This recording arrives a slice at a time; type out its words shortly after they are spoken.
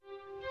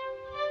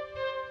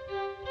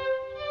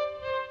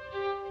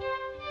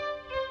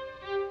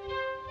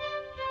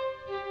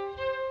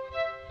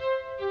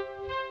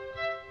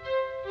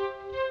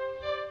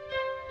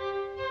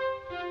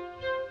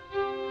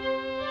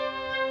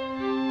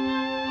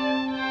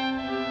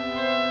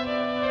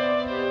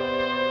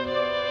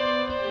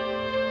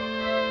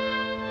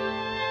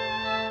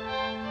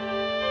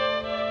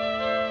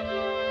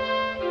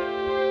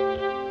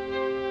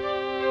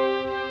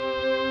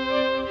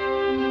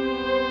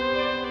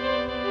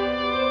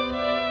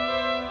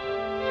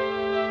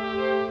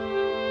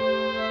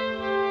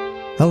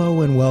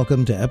Hello and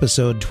welcome to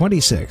episode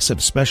 26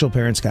 of Special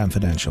Parents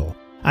Confidential.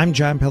 I'm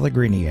John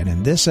Pellegrini, and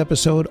in this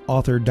episode,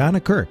 author Donna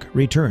Kirk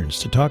returns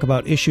to talk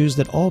about issues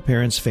that all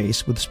parents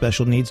face with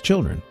special needs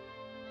children.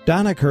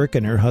 Donna Kirk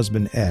and her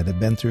husband Ed have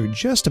been through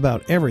just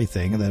about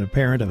everything that a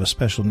parent of a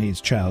special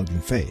needs child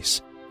can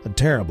face. A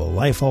terrible,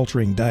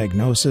 life-altering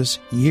diagnosis,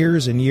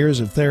 years and years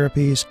of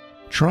therapies,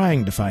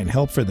 trying to find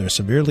help for their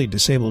severely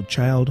disabled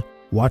child,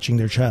 watching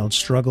their child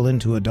struggle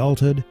into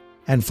adulthood,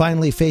 and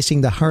finally facing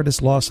the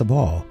hardest loss of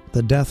all,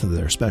 the death of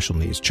their special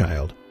needs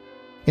child.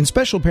 In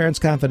Special Parents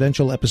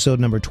Confidential episode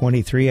number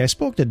 23, I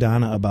spoke to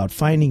Donna about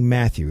Finding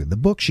Matthew, the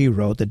book she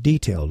wrote that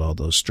detailed all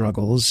those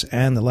struggles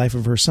and the life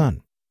of her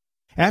son.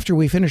 After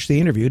we finished the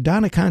interview,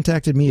 Donna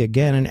contacted me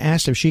again and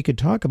asked if she could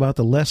talk about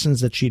the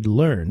lessons that she'd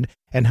learned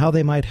and how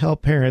they might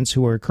help parents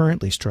who are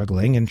currently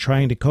struggling and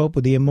trying to cope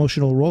with the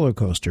emotional roller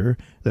coaster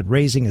that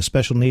raising a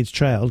special needs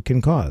child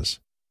can cause.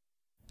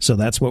 So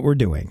that's what we're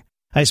doing.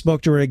 I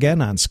spoke to her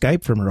again on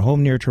Skype from her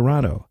home near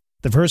Toronto.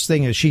 The first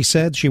thing, as she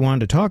said, she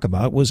wanted to talk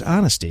about was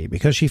honesty,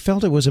 because she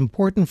felt it was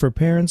important for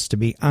parents to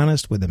be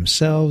honest with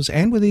themselves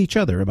and with each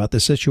other about the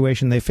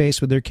situation they face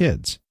with their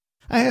kids.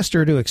 I asked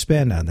her to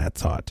expand on that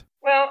thought.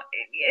 Well,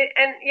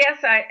 and yes,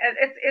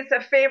 it's a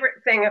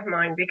favorite thing of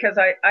mine because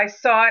I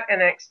saw it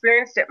and I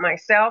experienced it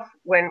myself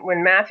when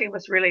Matthew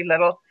was really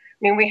little.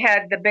 I mean, we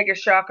had the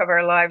biggest shock of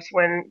our lives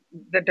when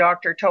the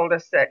doctor told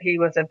us that he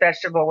was a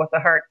vegetable with a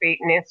heartbeat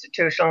and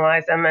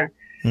institutionalized him. And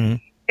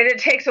it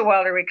takes a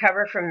while to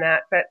recover from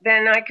that. But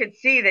then I could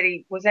see that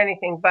he was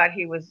anything but.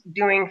 He was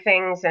doing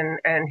things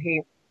and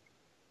he,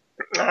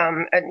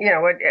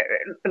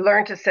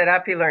 learned to sit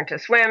up. He learned to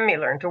swim. He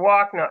learned to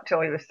walk, not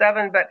till he was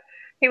 7. But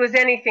he was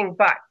anything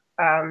but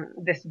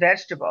this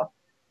vegetable.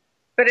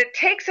 But it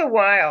takes a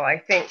while, I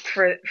think,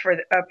 for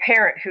a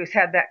parent who's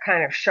had that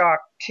kind of shock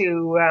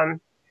to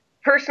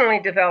personally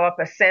develop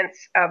a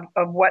sense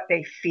of what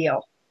they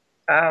feel.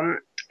 And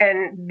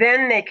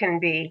then they can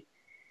be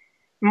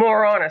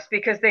more honest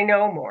because they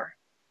know more.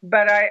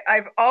 But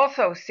I've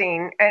also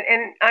seen,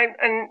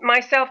 and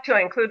myself too,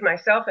 I include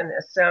myself in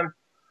this,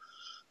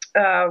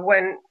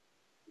 when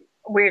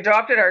we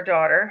adopted our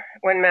daughter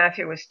when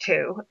Matthew was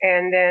 2,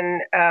 and then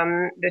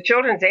the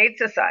Children's Aid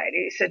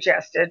Society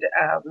suggested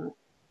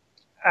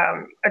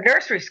a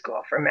nursery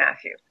school for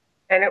Matthew.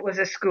 And it was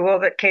a school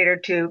that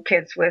catered to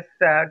kids with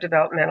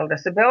developmental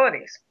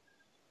disabilities.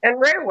 And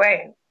right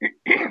away,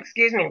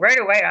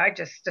 I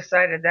just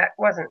decided that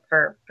wasn't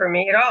for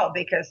me at all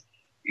because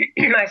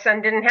my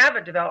son didn't have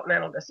a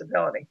developmental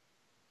disability.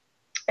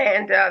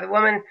 And the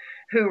woman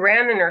who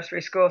ran the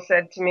nursery school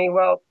said to me,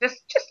 well,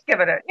 just give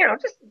it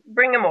just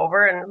bring him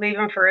over and leave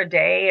him for a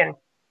day. And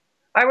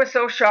I was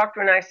so shocked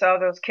when I saw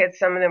those kids.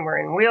 Some of them were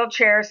in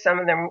wheelchairs. Some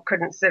of them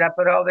couldn't sit up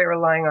at all. They were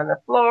lying on the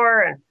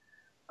floor. And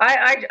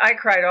I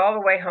cried all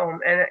the way home.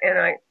 And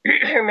I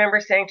remember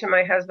saying to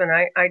my husband,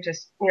 I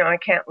just, I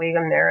can't leave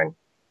him there.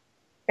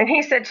 And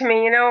he said to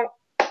me,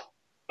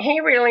 he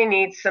really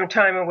needs some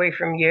time away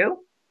from you.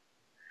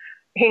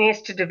 He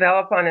needs to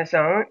develop on his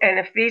own. And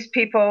if these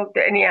people,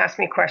 and he asked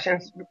me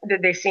questions,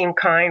 did they seem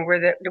kind?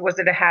 Was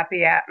it a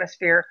happy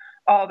atmosphere?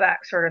 All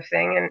that sort of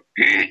thing. And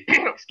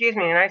excuse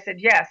me. And I said,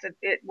 yes,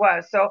 it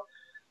was. So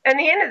at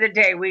the end of the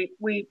day,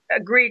 we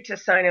agreed to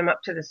sign him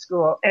up to the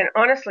school. And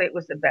honestly, it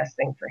was the best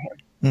thing for him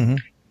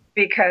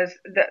because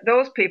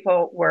those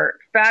people were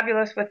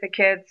fabulous with the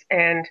kids.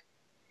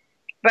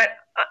 But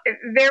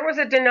there was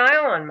a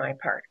denial on my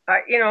part.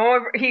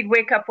 He'd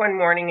wake up one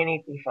morning and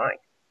he'd be fine.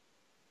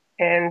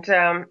 And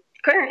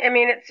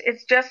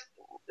it's just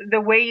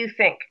the way you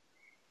think.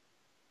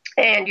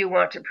 And you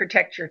want to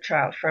protect your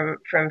child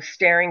from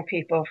staring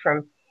people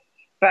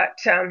but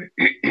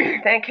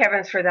thank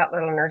heavens for that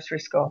little nursery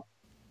school.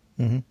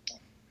 Mm-hmm.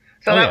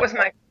 So that was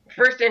my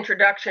first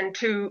introduction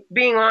to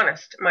being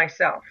honest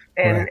myself.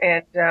 And,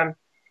 right.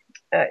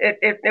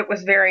 It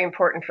was very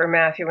important for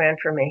Matthew and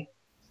for me.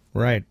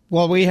 Right.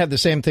 Well, we had the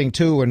same thing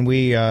too when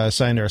we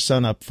signed our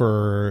son up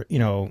for,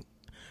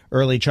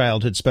 early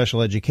childhood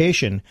special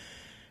education.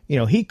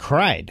 He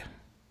cried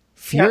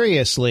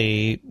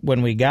furiously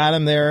when we got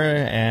him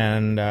there.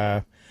 And,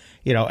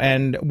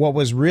 and what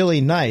was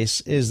really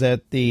nice is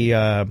that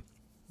the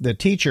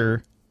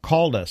teacher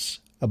called us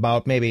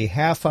about maybe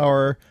half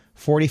hour,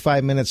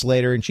 45 minutes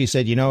later. And she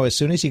said, as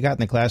soon as he got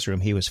in the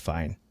classroom, he was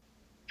fine.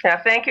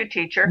 Yeah. Thank you,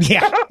 teacher.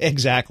 Yeah,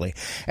 exactly.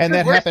 And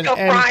that happened. Still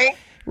crying.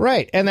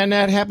 Right. And then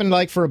that happened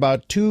for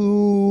about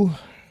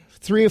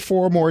 3 or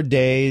 4 more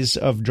days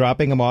of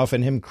dropping him off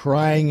and him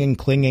crying and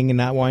clinging and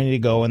not wanting to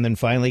go, and then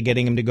finally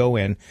getting him to go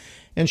in.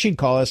 And she'd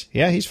call us,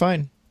 yeah, he's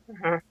fine.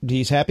 Mm-hmm.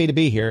 He's happy to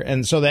be here.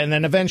 And so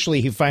then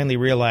eventually he finally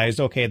realized,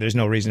 okay, there's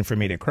no reason for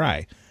me to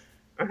cry.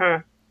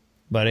 Mm-hmm.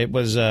 But it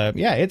was,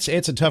 it's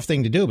a tough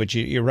thing to do, but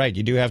you're right.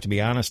 You do have to be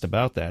honest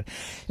about that.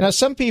 Now,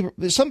 some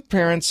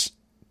parents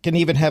can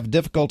even have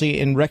difficulty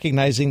in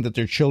recognizing that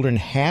their children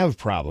have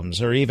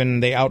problems, or even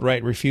they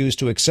outright refuse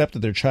to accept that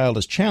their child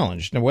is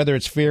challenged. Now, whether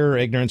it's fear or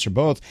ignorance or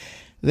both,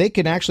 they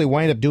can actually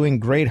wind up doing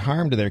great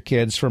harm to their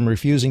kids from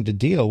refusing to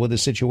deal with the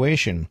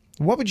situation.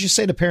 What would you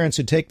say to parents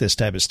who take this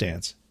type of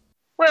stance?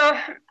 Well,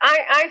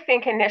 I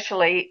think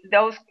initially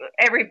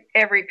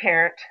every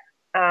parent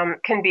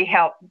can be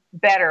helped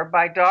better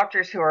by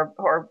doctors who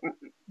are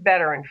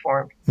better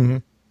informed. Mm-hmm.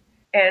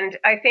 And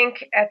I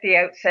think at the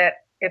outset,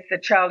 if the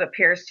child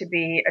appears to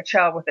be a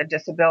child with a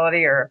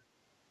disability or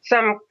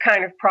some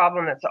kind of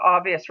problem that's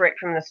obvious right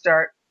from the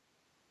start,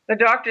 the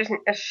doctors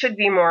should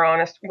be more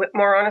honest with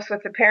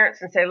the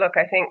parents and say, look,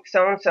 I think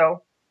so and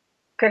so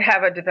could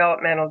have a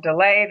developmental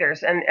delay.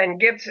 And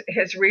gives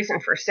his reason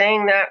for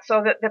saying that,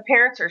 so that the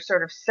parents are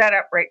sort of set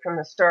up right from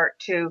the start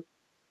to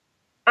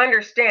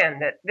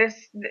understand that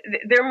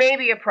there may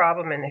be a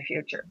problem in the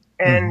future.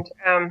 And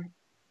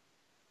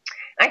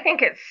I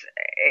think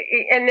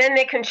and then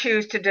they can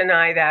choose to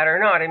deny that or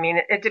not. I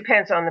mean, it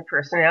depends on the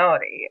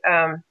personality.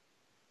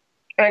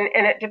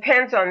 And it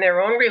depends on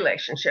their own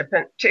relationship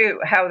and too,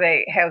 how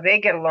they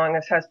get along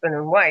as husband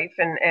and wife,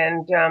 and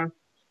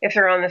if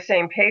they're on the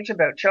same page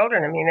about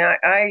children. I mean,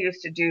 I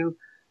used to do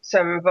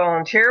some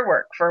volunteer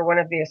work for one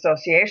of the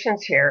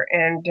associations here,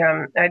 and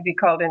I'd be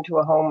called into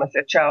a home with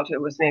a child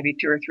who was maybe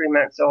 2 or 3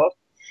 months old,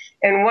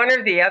 and one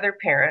or the other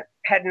parent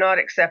had not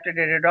accepted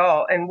it at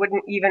all and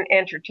wouldn't even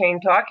entertain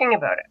talking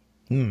about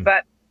it.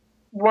 But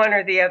one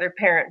or the other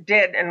parent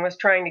did and was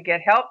trying to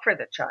get help for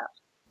the child.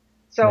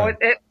 So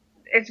right.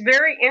 It's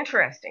very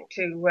interesting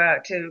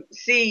to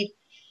see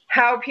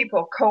how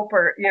people cope,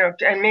 or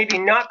and maybe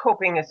not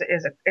coping is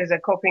a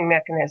coping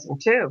mechanism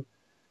too.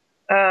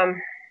 And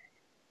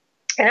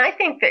I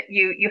think that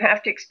you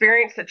have to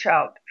experience the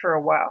child for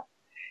a while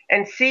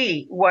and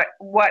see what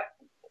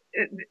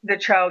the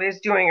child is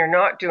doing or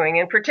not doing,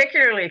 and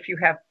particularly if you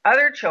have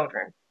other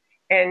children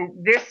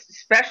and this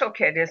special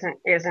kid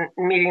isn't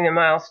meeting the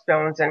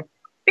milestones, and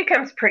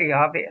becomes pretty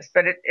obvious.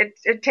 But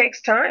it takes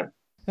time.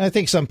 I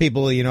think some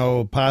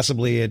people,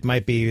 possibly it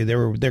might be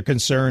they're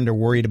concerned or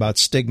worried about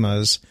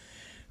stigmas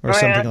or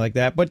something like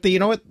that. But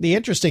what the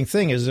interesting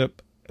thing is,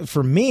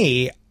 for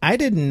me, I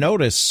didn't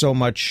notice so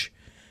much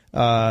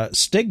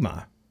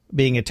stigma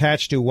being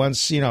attached to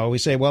once, we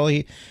say, well,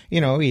 he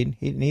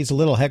needs a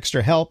little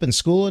extra help in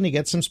school and he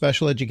gets some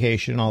special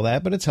education and all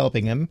that, but it's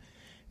helping him.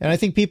 And I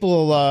think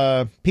people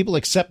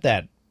accept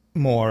that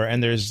more,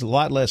 and there's a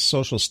lot less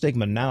social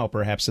stigma now,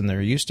 perhaps, than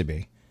there used to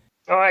be.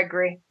 Oh, I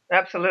agree.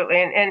 Absolutely.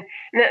 And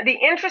the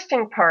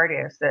interesting part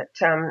is that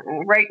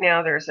right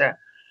now there's a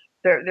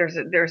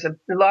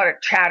lot of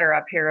chatter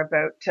up here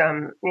about,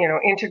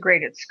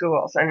 integrated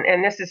schools.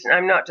 And this is,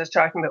 I'm not just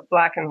talking about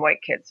black and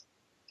white kids.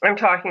 I'm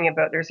talking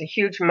about, there's a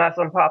huge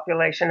Muslim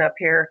population up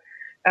here,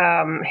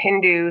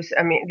 Hindus.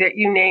 I mean,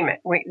 you name it.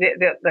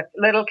 The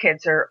little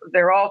kids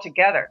they're all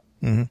together.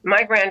 Mm-hmm.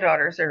 My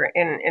granddaughters are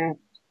in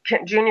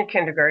junior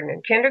kindergarten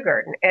and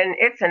kindergarten, and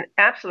it's an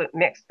absolute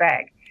mixed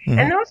bag. Mm-hmm.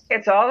 And those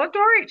kids all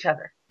adore each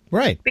other.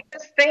 Right.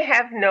 Because they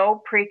have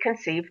no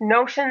preconceived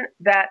notion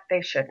that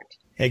they shouldn't.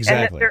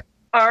 Exactly. And that there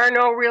are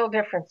no real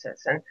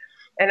differences.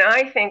 And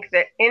I think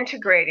that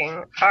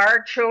integrating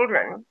our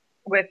children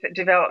with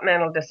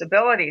developmental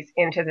disabilities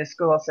into the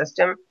school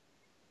system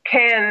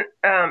can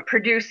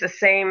produce the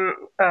same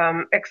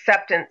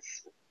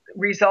acceptance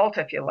result,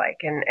 if you like.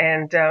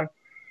 And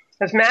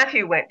as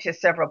Matthew went to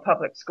several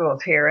public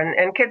schools here,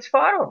 and kids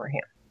fought over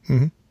him.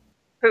 Mm-hmm.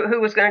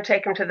 Who was going to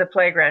take him to the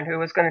playground, who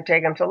was going to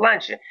take him to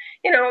lunch. Kids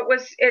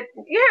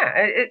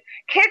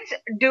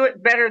do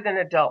it better than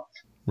adults.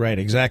 Right,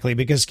 exactly,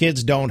 because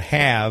kids don't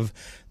have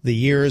the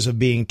years of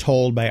being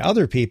told by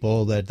other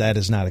people that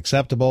is not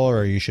acceptable,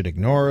 or you should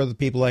ignore the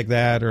people like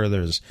that, or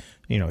there's,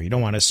 you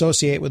don't want to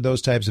associate with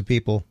those types of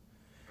people.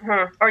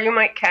 Mm-hmm. Or you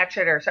might catch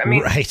it or something. I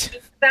mean, right.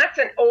 That's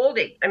an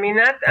oldie. I mean,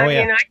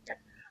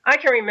 I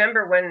can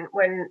remember when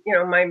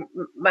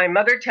my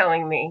mother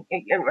telling me,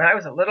 when I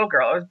was a little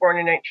girl, I was born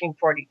in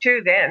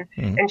 1942 then,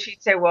 mm-hmm. and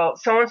she'd say, well,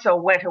 so-and-so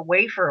went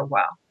away for a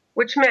while,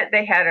 which meant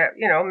they had a,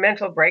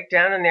 mental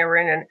breakdown and they were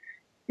in a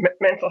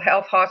mental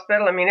health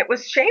hospital. I mean, it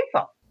was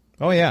shameful.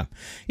 Oh, yeah.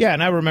 Yeah,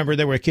 and I remember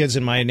there were kids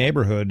in my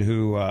neighborhood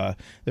who,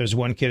 there's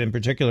one kid in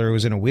particular who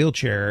was in a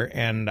wheelchair,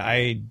 and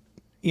I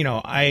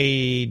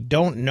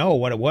don't know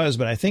what it was,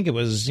 but I think it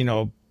was,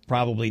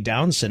 probably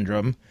Down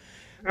syndrome.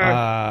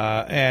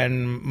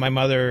 And my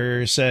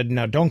mother said,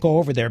 "No, don't go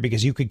over there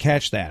because you could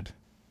catch that."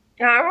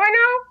 Oh, I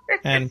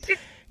know.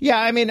 Yeah,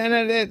 I mean,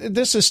 and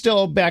this is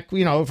still back,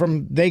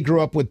 from they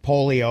grew up with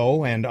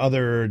polio and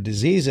other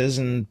diseases,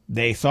 and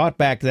they thought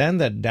back then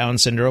that Down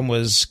syndrome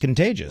was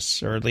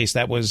contagious, or at least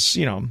that was,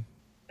 one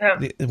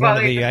of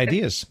the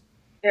ideas.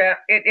 Yeah,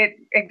 it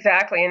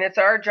exactly, and it's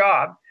our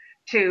job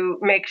to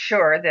make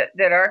sure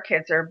that our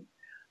kids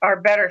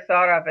are better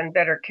thought of and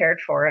better cared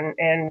for,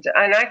 and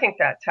I think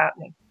that's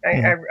happening.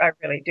 I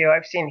really do.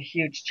 I've seen a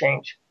huge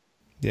change.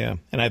 Yeah,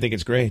 and I think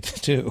it's great,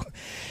 too.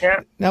 Yeah.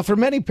 Now, for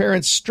many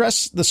parents,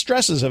 the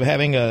stresses of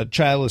having a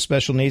child with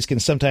special needs can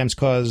sometimes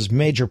cause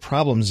major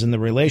problems in the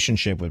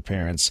relationship with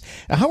parents.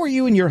 How are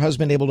you and your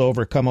husband able to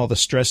overcome all the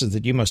stresses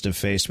that you must have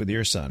faced with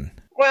your son?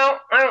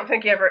 Well, I don't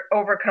think you ever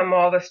overcome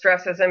all the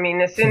stresses. I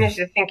mean, as soon as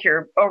you think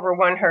you're over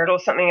one hurdle,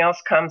 something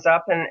else comes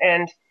up,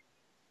 and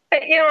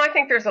I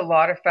think there's a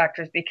lot of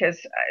factors, because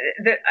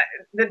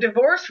the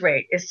divorce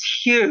rate is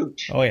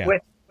huge. Oh, yeah.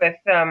 with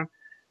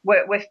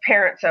with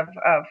parents of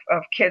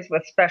kids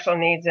with special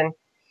needs. And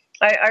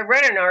I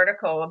read an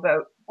article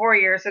about 4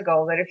 years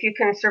ago that if you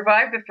can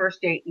survive the first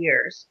 8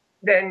 years,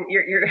 then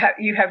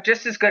you have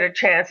just as good a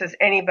chance as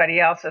anybody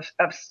else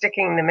of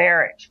sticking the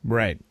marriage.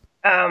 Right.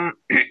 I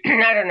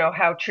don't know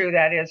how true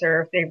that is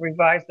or if they've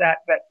revised that,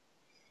 but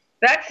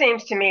that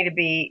seems to me to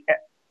be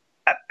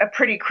a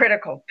pretty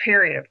critical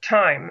period of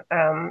time.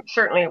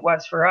 Certainly it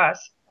was for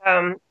us.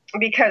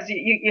 Because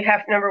you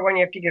have, number one,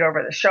 you have to get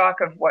over the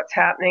shock of what's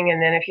happening.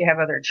 And then if you have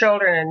other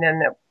children, and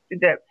then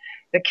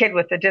the kid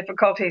with the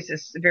difficulties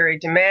is very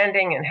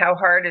demanding, and how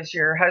hard is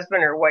your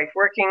husband or wife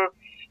working?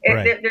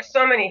 Right. There's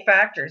so many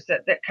factors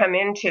that come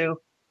into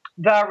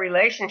the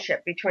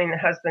relationship between the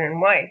husband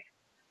and wife.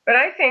 But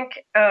I think,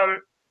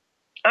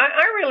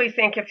 I really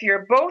think if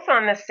you're both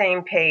on the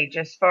same page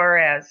as far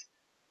as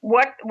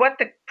what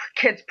the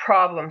kids'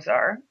 problems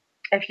are,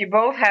 if you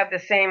both have the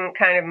same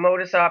kind of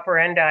modus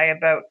operandi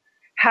about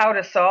how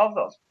to solve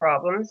those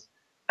problems,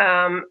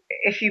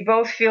 if you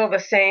both feel the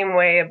same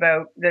way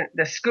about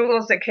the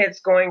schools the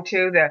kid's going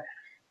to, the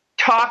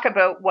talk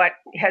about what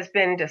has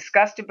been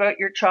discussed about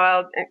your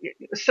child,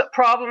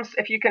 problems,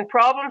 if you can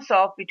problem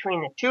solve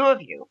between the two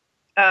of you,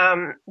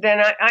 then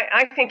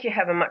I think you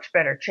have a much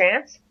better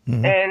chance.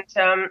 Mm-hmm.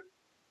 And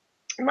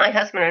my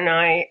husband and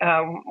I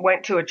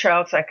went to a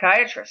child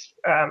psychiatrist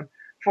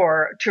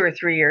for 2 or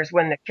 3 years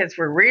when the kids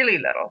were really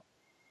little.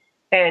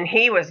 And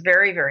he was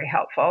very, very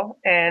helpful.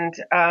 And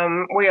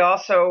we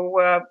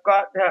also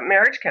got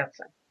marriage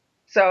counseling.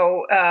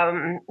 So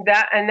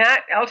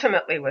that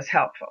ultimately was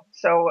helpful.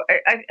 So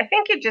I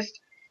think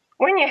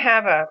when you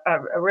have a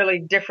really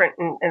different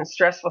and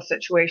stressful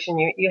situation,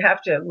 you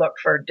have to look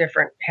for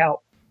different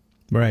help.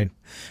 Right.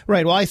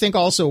 Right. Well, I think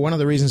also one of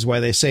the reasons why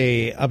they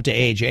say up to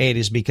age 8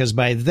 is because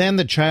by then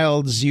the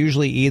child's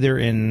usually either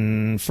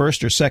in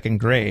first or second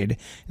grade.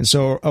 And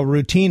so a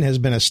routine has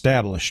been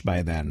established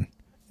by then.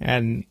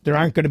 And there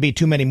aren't going to be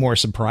too many more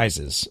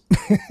surprises.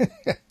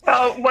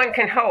 Well, one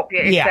can hope.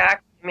 Yeah,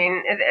 exactly. I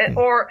mean,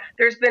 or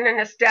there's been an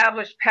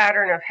established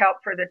pattern of help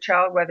for the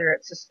child, whether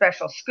it's a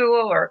special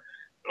school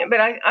but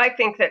I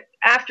think that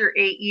after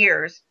 8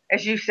 years,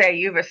 as you say,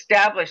 you've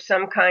established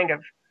some kind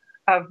of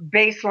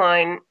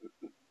baseline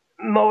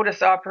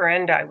modus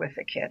operandi with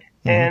the kid.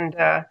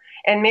 Mm-hmm.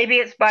 And maybe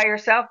it's by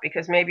yourself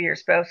because maybe your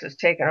spouse has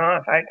taken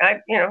off.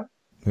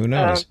 Who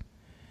knows?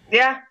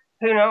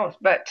 Who knows?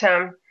 But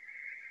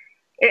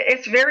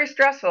it's very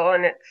stressful,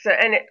 and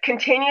it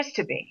continues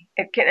to be.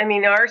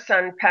 Our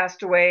son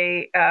passed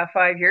away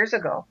 5 years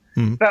ago,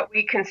 mm-hmm. but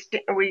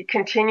we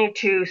continue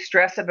to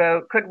stress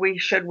about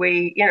should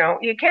we?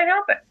 You can't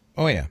help it.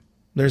 Oh yeah,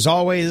 there's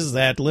always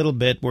that little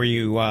bit where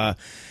you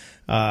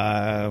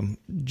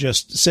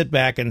just sit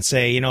back and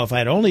say, if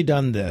I'd only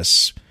done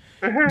this,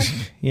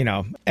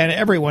 mm-hmm. And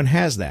everyone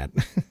has that.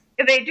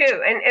 They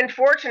do, and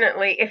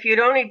fortunately, if you'd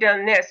only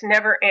done this,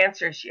 never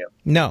answers you.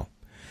 No.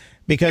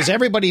 Because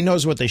everybody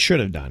knows what they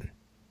should have done.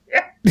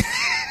 Yeah.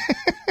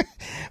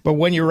 But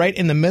when you're right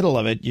in the middle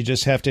of it, you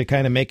just have to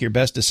kind of make your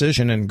best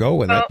decision and go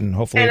with it, and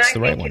hopefully it's the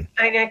right one.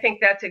 And I think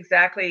that's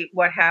exactly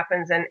what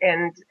happens,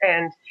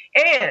 and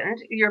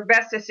your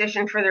best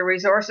decision for the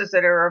resources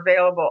that are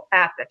available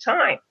at the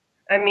time.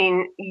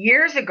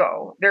 Years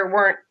ago, there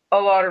weren't a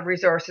lot of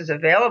resources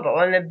available,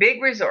 and the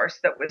big resource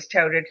that was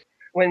touted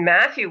when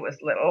Matthew was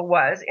little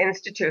was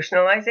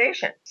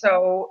institutionalization.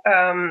 So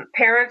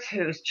parents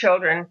whose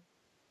children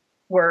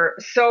were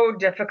so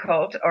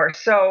difficult or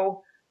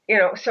so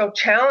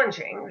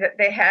challenging that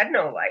they had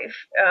no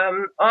life,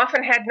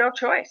 often had no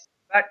choice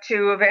but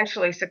to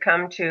eventually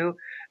succumb to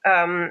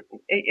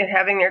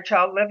having their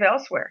child live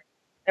elsewhere,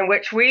 and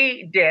which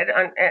we did.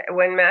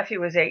 When Matthew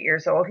was 8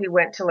 years old, he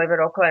went to live at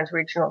Oaklands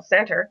Regional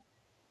Center,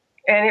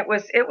 and it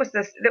was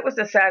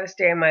the saddest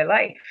day of my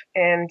life,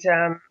 and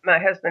my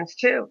husband's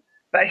too.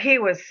 But he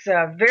was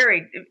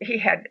he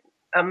had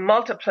a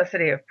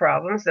multiplicity of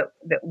problems that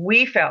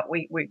we felt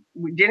we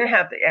didn't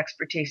have the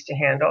expertise to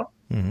handle.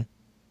 Mm-hmm.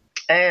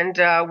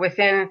 And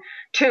within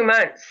 2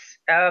 months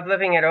of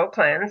living at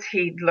Oaklands,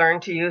 he'd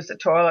learned to use the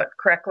toilet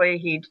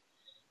correctly.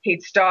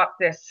 He'd stopped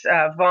this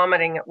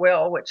vomiting at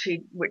will, which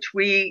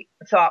we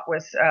thought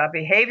was a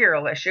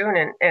behavioral issue,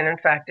 and in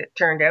fact it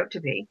turned out to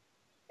be.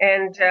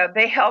 And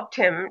they helped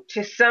him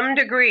to some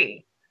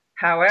degree.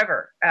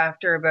 However,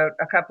 after about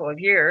a couple of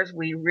years,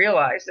 we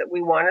realized that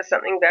we wanted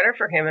something better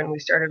for him, and we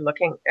started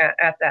looking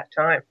at that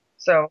time.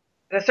 So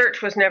the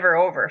search was never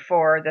over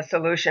for the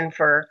solution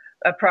for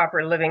a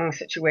proper living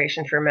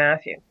situation for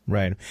Matthew.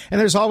 Right.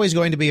 And there's always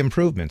going to be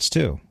improvements,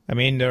 too.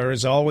 There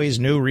is always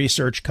new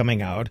research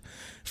coming out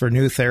for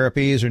new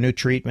therapies or new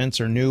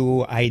treatments or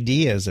new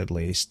ideas, at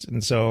least.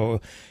 And so,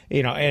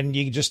 and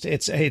you just,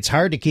 it's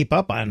hard to keep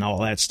up on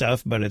all that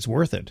stuff, but it's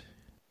worth it.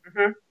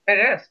 Mm-hmm.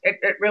 It is.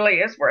 It really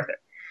is worth it.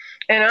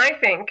 And I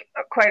think,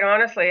 quite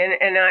honestly,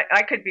 and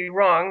I could be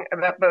wrong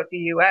about the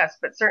U.S.,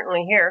 but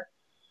certainly here,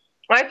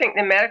 I think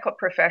the medical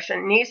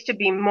profession needs to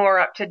be more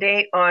up to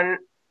date on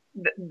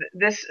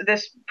this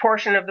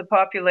portion of the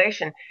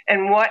population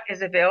and what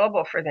is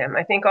available for them.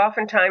 I think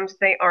oftentimes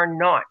they are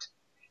not.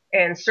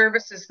 and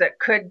services that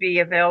could be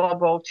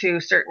available to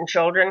certain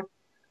children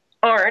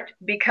aren't,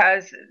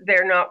 because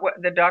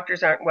the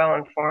doctors aren't well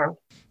informed.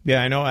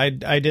 Yeah, I know.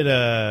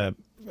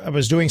 I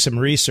was doing some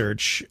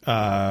research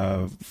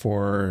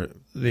for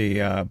the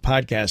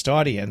podcast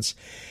audience,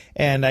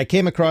 and I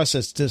came across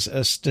a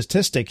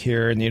statistic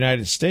here in the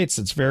United States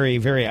that's very,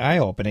 very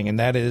eye-opening, and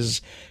that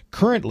is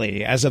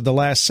currently, as of the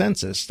last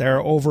census, there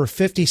are over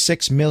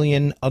 56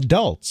 million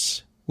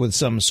adults with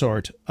some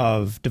sort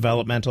of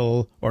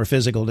developmental or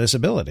physical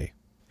disability.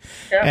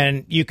 Yeah.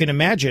 And you can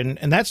imagine,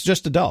 and that's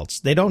just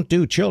adults. They don't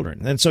do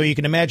children. And so you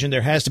can imagine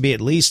there has to be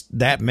at least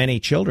that many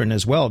children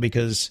as well,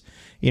 because,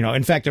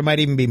 in fact, there might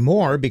even be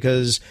more,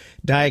 because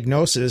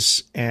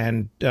diagnosis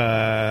and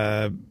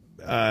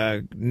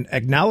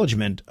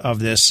acknowledgement of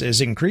this is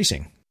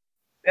increasing.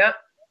 Yeah.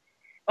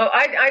 Well,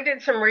 I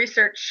did some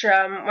research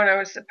when I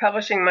was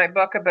publishing my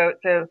book about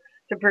the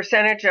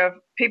percentage of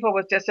people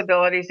with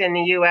disabilities in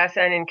the U.S.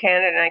 and in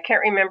Canada. And I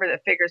can't remember the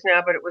figures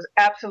now, but it was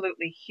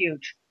absolutely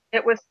huge.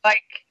 It was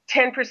like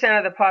 10%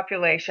 of the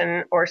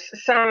population, or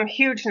some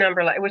huge number.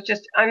 It was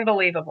just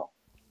unbelievable.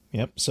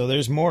 Yep. So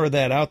there's more of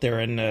that out there.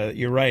 And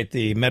you're right.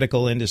 The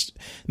medical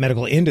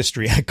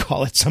industry, I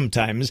call it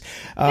sometimes,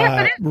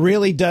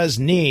 really does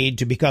need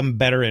to become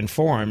better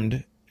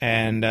informed.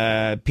 And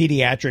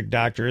pediatric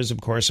doctors, of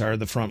course, are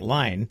the front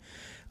line.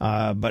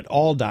 But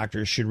all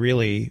doctors should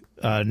really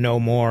know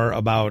more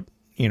about,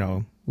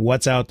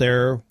 what's out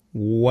there,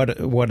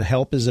 what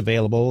help is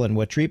available, and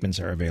what treatments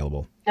are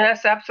available.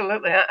 Yes,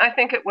 absolutely. I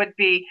think there would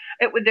be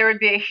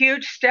a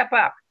huge step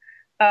up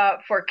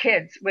for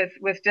kids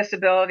with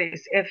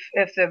disabilities if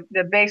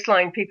the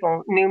baseline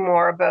people knew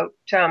more about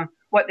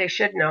what they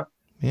should know.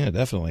 Yeah,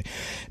 definitely.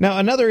 Now,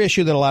 another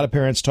issue that a lot of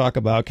parents talk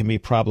about can be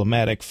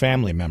problematic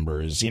family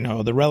members.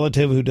 The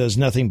relative who does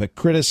nothing but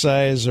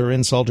criticize or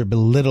insult or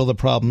belittle the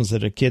problems that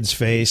their kids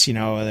face.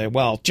 Blah,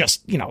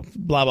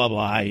 blah,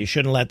 blah. You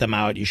shouldn't let them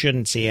out. You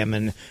shouldn't see him.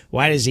 And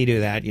why does he do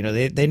that?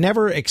 They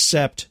never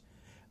accept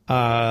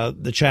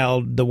the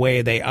child the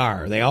way they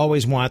are. They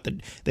always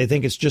they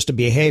think it's just a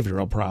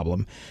behavioral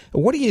problem.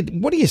 What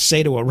do you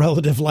say to a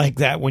relative like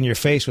that when you're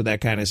faced with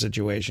that kind of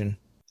situation?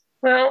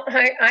 Well,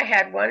 I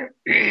had one,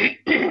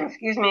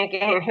 excuse me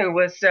again, who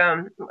was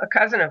a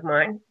cousin of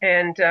mine.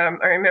 And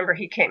I remember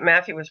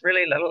Matthew was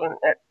really little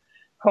at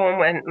home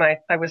when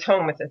I was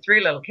home with the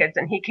three little kids.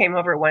 And he came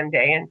over one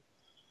day, and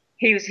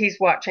he's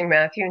watching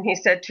Matthew. And he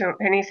said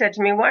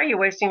to me, "Why are you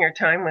wasting your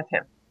time with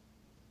him?"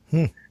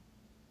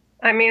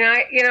 I mean,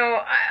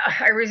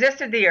 I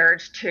resisted the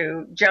urge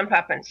to jump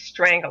up and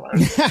strangle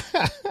him.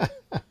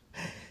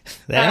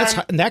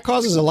 That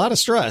causes a lot of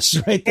stress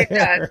right there. It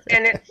does,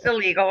 and it's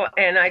illegal,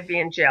 and I'd be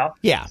in jail.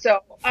 Yeah. So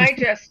I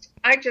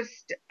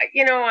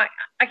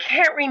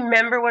can't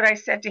remember what I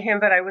said to him,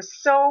 but I was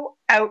so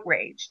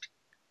outraged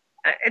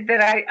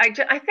that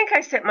I think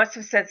I must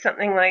have said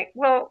something like,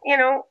 "Well,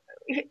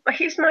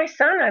 he's my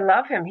son. I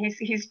love him.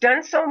 He's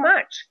done so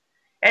much."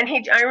 And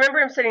I remember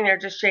him sitting there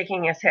just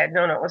shaking his head.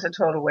 No, it was a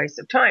total waste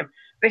of time.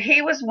 But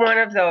he was one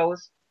of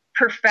those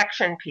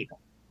perfection people.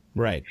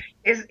 Right.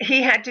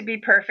 He had to be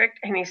perfect,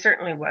 and he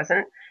certainly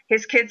wasn't.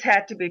 His kids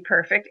had to be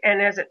perfect,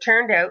 and as it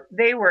turned out,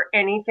 they were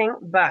anything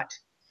but.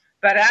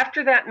 But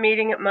after that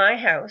meeting at my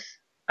house,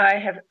 I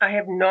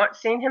have not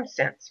seen him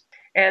since.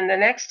 And the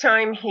next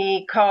time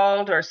he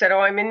called or said,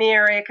 "Oh, I'm in the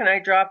area, can I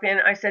drop in?"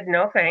 I said,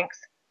 "No, thanks.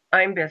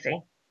 I'm busy."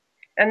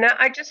 And that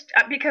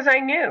because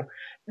I knew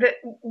that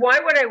why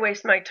would I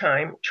waste my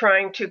time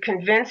trying to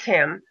convince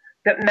him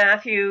that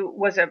Matthew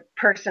was a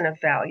person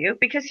of value,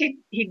 because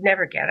he'd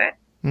never get it.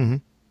 Mm-hmm.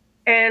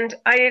 And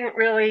I didn't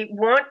really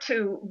want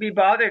to be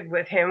bothered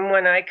with him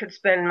when I could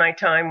spend my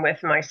time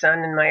with my son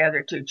and my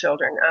other two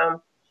children.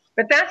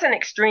 But that's an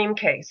extreme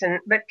case.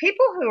 But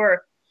people who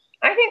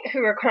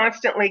are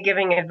constantly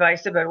giving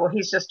advice about, well,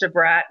 he's just a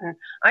brat. And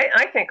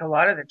I think a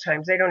lot of the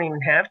times they don't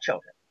even have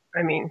children.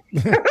 I mean,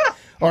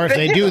 or if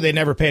they do, they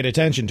never paid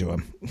attention to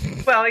him.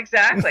 Well,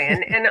 exactly.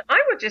 And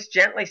I would just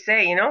gently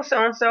say,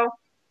 so-and-so,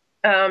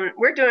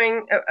 we're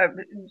doing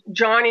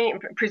Johnny,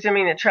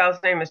 presuming the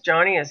child's name is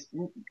Johnny, is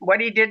what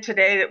he did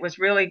today that was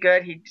really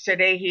good.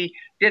 Today he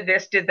did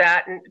this, did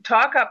that, and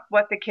talk up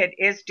what the kid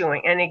is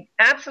doing, and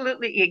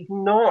absolutely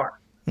ignore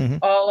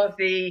all of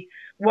the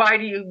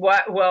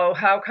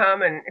how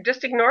come, and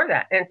just ignore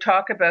that and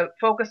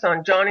focus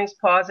on Johnny's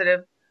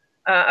positive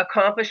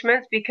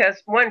accomplishments, because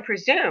one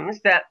presumes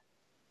that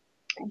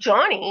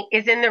Johnny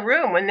is in the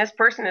room when this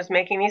person is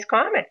making these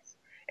comments,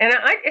 and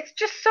it's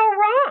just so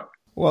wrong.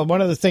 Well,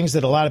 one of the things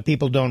that a lot of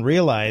people don't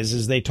realize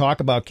is they talk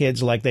about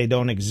kids like they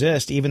don't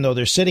exist, even though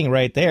they're sitting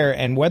right there.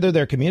 And whether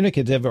they're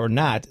communicative or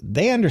not,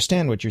 they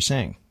understand what you're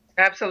saying.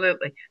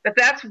 Absolutely. But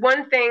that's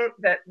one thing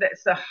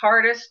that's the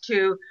hardest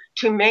to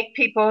make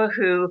people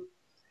who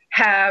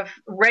have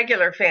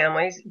regular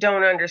families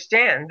don't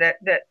understand,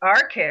 that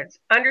our kids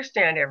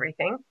understand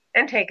everything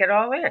and take it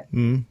all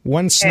in.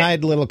 One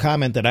snide little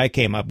comment that I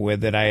came up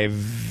with that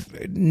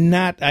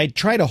I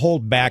try to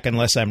hold back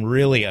unless I'm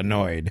really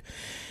annoyed.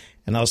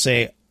 And I'll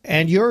say,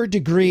 and your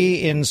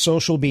degree in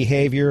social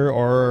behavior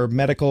or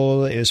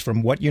medical is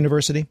from what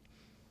university?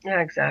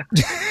 Yeah,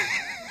 exactly.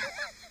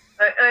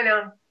 I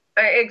know.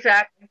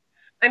 Exactly.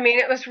 I mean,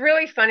 it was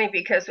really funny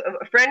because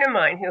a friend of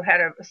mine who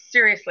had a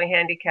seriously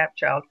handicapped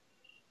child,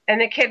 and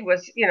the kid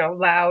was,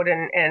 loud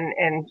and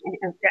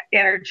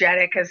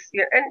energetic and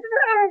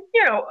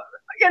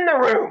in the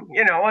room,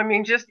 I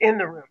mean, just in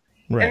the room.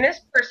 And Right. this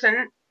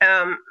person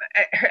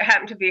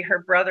happened to be her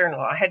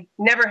brother-in-law, had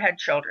never had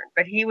children,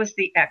 but he was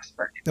the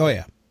expert. Oh,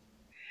 yeah.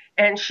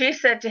 And she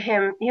said to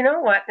him, you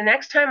know what? The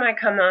next time I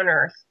come on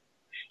Earth,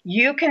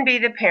 you can be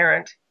the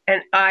parent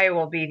and I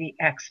will be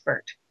the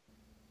expert.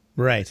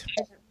 Right.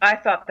 I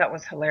thought that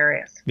was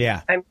hilarious.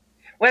 Yeah.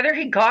 Whether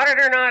he got it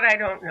or not, I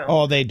don't know.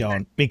 Oh, they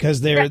don't,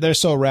 because they're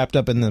so wrapped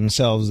up in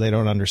themselves they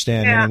don't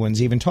understand anyone's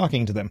even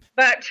talking to them.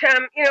 But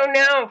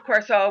now of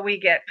course all we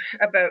get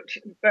about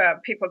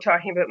people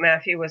talking about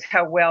Matthew was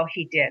how well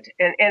he did,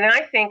 and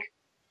I think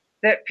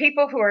that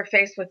people who are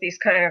faced with these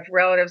kind of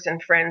relatives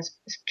and friends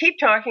keep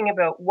talking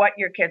about what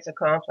your kids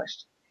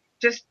accomplished.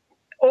 Just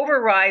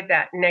override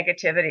that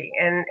negativity,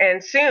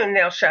 and soon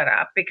they'll shut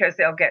up because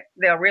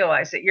they'll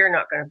realize that you're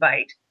not going to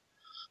bite.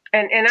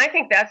 And I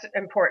think that's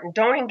important.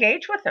 Don't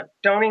engage with them.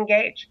 Don't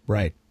engage.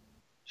 Right.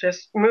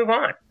 Just move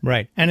on.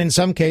 Right. And in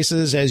some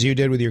cases, as you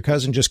did with your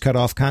cousin, just cut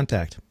off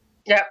contact.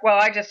 Yeah,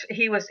 well,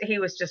 he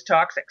was just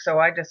toxic, so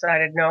I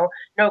decided no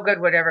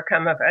good would ever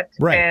come of it.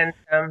 Right. And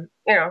and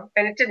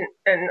it didn't.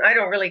 And I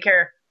don't really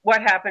care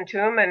what happened to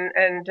him,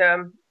 and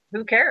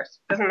who cares?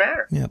 Doesn't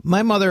matter. Yeah.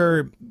 My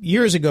mother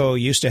years ago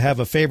used to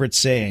have a favorite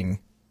saying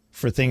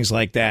for things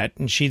like that,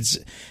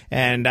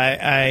 and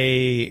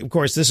I of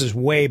course this is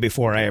way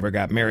before I ever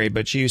got married,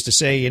 but she used to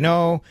say,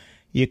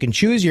 you can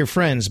choose your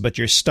friends, but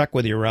you're stuck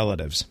with your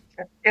relatives.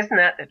 Isn't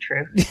that the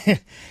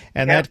truth?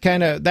 And that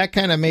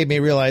kind of made me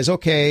realize,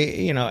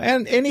 okay,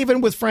 and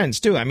even with friends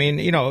too. I mean,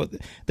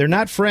 they're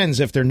not friends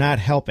if they're not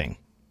helping.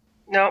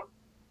 No,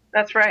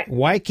 that's right.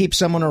 Why keep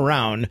someone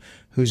around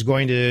who's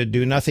going to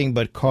do nothing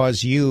but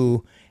cause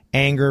you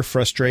anger,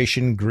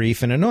 frustration,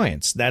 grief, and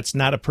annoyance? That's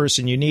not a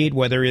person you need,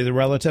 whether you're the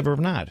relative or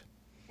not.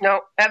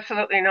 No,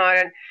 absolutely not.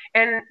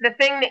 And the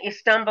thing that you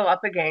stumble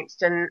up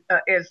against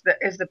is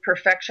the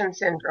perfection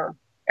syndrome.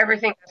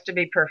 Everything has to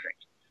be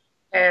perfect.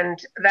 And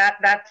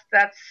that's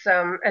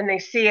and they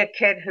see a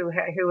kid who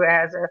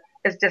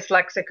is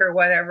dyslexic or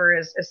whatever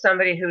as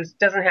somebody who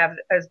doesn't have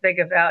as big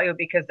a value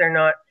because they're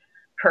not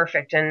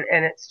perfect, and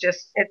it's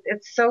just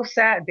it's so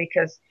sad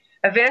because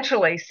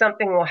eventually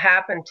something will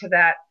happen to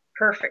that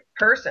perfect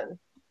person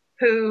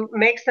who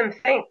makes them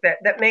think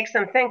that makes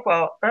them think,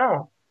 well,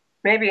 oh,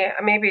 maybe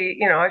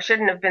I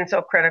shouldn't have been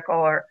so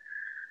critical,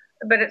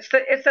 but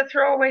it's a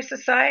throwaway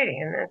society,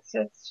 and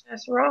it's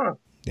just wrong.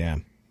 Yeah.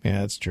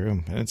 Yeah, that's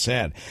true. And it's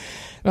sad.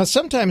 Now,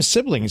 sometimes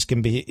siblings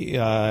can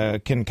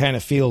kind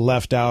of feel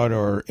left out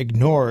or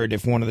ignored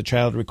if one of the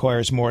child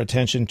requires more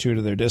attention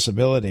to their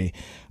disability.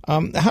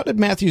 How did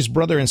Matthew's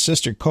brother and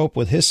sister cope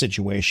with his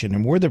situation?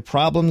 And were there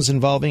problems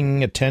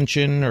involving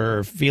attention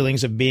or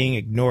feelings of being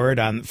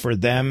ignored for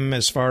them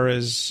as far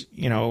as,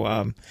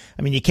 I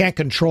mean, you can't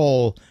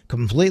control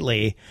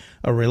completely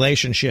a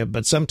relationship,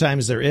 but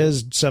sometimes there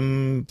is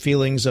some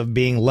feelings of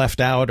being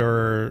left out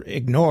or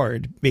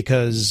ignored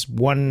because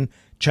one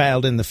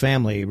child in the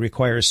family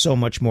requires so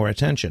much more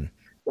attention.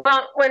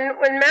 Well, when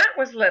Matt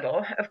was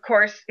little, of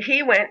course,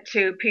 he went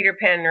to Peter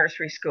Pan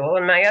Nursery School,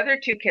 and my other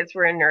two kids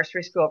were in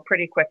nursery school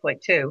pretty quickly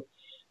too,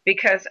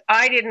 because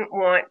I didn't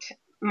want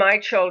my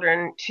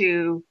children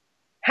to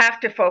have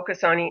to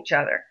focus on each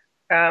other.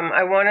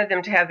 I wanted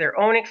them to have their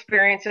own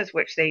experiences,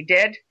 which they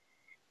did.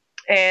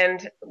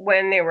 And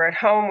when they were at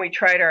home, we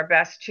tried our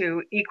best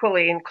to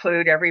equally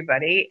include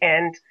everybody.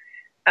 And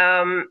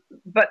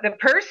but the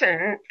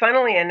person,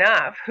 funnily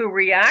enough, who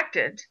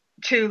reacted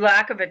to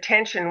lack of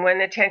attention when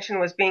attention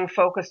was being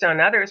focused on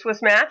others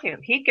was Matthew.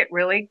 He'd get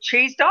really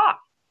cheesed off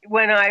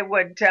when I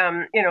would,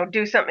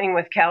 do something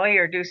with Kelly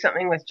or do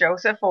something with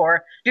Joseph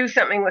or do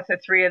something with the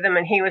three of them,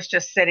 and he was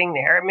just sitting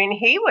there. I mean,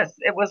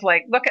 it was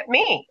like, look at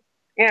me,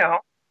 And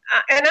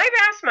I've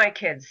asked my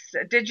kids,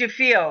 did you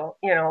feel,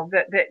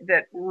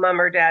 that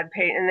mom or dad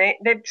paid? And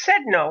they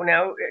said no.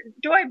 Now,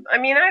 I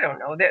mean, I don't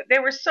know. They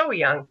were so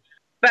young.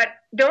 But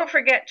don't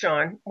forget,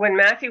 John, when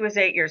Matthew was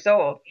 8 years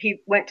old, he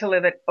went to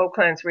live at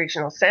Oaklands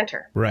Regional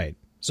Center. Right.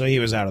 So he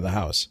was out of the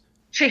house.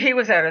 He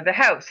was out of the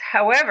house.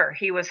 However,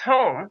 he was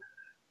home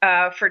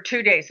for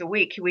 2 days a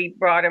week. We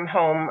brought him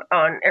home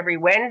on every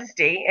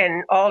Wednesday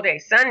and all day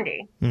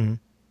Sunday. Mm-hmm.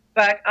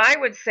 But I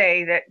would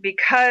say that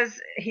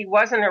because he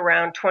wasn't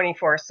around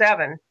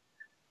 24/7,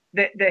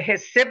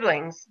 his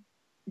siblings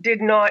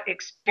did not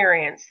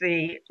experience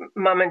the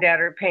mom and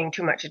dad are paying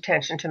too much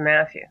attention to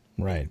Matthew.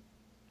 Right.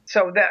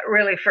 So that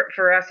really,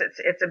 for us,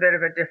 it's a bit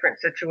of a different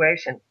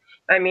situation.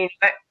 I mean,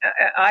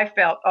 I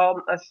felt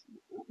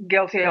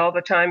guilty all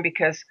the time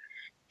because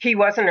he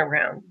wasn't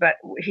around, but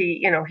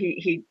we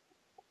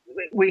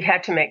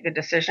had to make the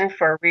decision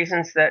for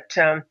reasons that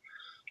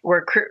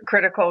were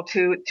critical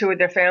to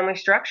their family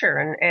structure.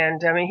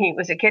 And I mean, he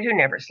was a kid who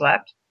never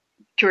slept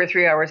 2 or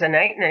 3 hours a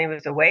night, and then he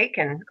was awake.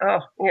 And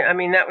I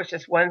mean, that was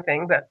just one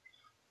thing. But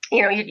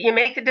you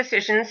make the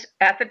decisions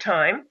at the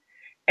time.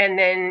 and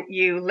then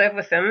you live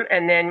with them.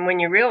 And then when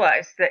you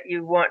realize that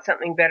you want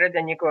something better,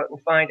 then you go out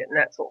and find it. And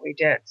that's what we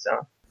did.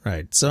 So.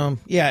 Right. So,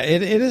 yeah,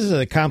 it is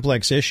a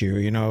complex issue,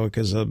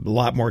 because a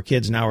lot more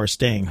kids now are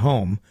staying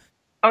home.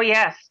 Oh,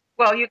 yes.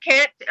 Well, you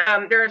can't,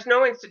 there's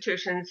no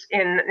institutions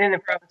in the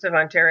province of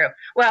Ontario.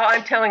 Well,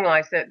 I'm telling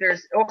lies. That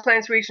there's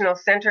Oaklands Regional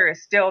Centre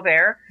is still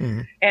there.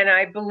 Mm-hmm. And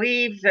I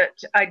believe that,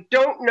 I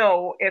don't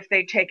know if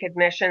they take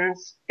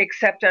admissions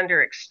except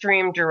under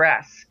extreme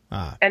duress.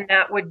 And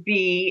that would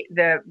be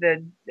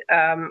the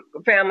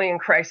family in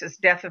crisis,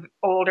 death of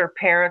older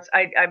parents.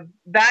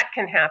 That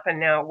can happen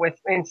now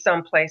in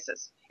some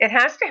places. It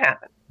has to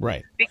happen.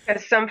 Right.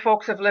 Because some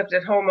folks have lived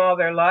at home all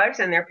their lives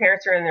and their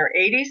parents are in their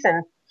 80s,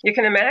 and you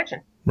can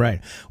imagine.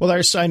 Right.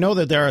 Well, I know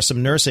that there are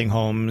some nursing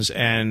homes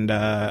and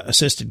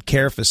assisted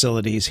care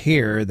facilities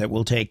here that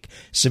will take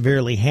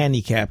severely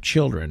handicapped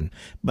children,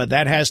 but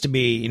that has to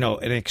be,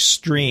 an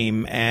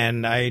extreme,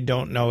 and I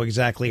don't know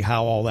exactly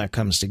how all that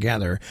comes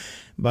together.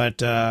 But,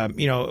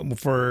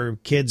 for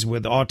kids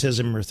with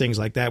autism or things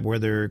like that, where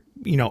they're,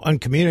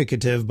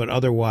 uncommunicative, but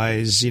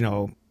otherwise,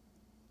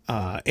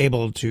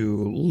 able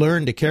to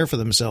learn to care for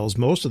themselves,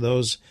 most of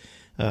those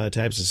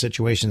types of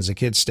situations, the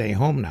kids stay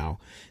home now.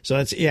 So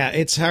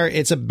it's hard.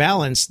 It's a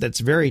balance that's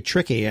very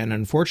tricky. And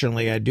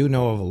unfortunately, I do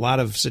know of a lot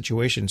of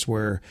situations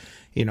where,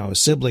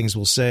 siblings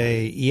will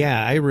say,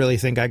 yeah, I really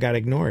think I got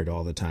ignored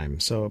all the time.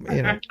 So,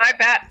 I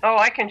bet. Oh,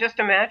 I can just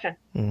imagine.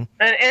 Mm-hmm.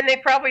 And they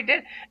probably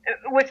did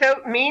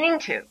without meaning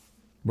to.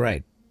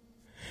 Right.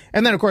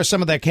 And then, of course,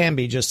 some of that can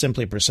be just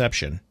simply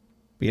perception.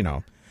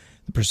 The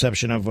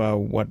perception of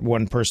what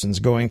one person's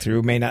going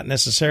through may not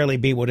necessarily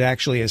be what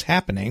actually is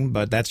happening,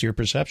 but that's your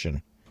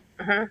perception.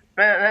 Mm-hmm.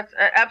 That's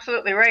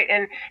absolutely right.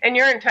 And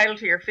you're entitled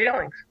to your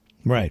feelings.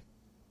 Right.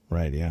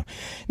 Right, yeah.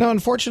 Now,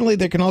 unfortunately,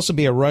 there can also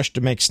be a rush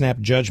to make snap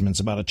judgments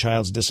about a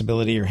child's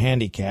disability or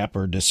handicap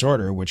or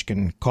disorder, which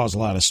can cause a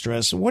lot of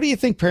stress. What do you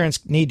think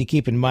parents need to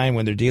keep in mind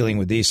when they're dealing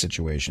with these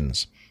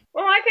situations?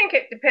 Well, I think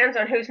it depends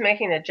on who's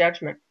making the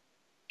judgment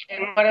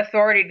and what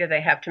authority do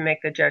they have to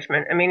make the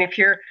judgment. I mean, if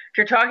you're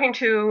talking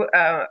to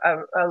a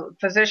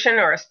physician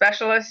or a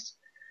specialist,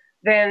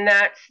 then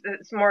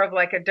it's more of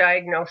like a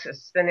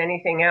diagnosis than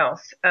anything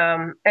else.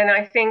 And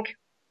I think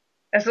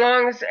as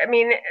long as,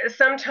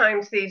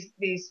 sometimes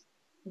these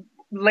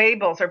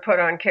labels are put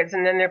on kids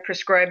and then they're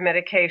prescribed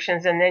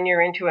medications and then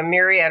you're into a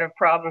myriad of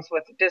problems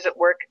with, does it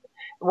work?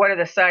 What are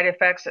the side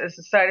effects? Is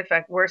the side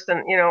effect worse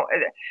than,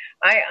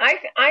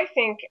 I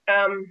think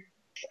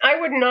I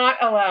would not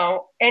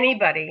allow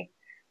anybody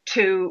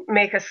to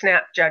make a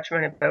snap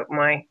judgment about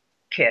my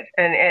kid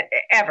and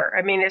ever.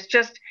 It's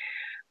just,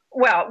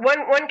 well,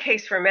 one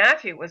case for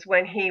Matthew was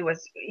when he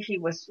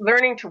was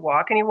learning to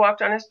walk and he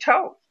walked on his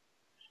toes.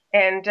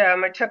 And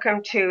I took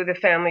him to the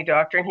family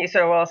doctor, and he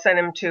said, well, I'll send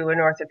him to an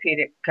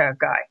orthopedic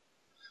guy.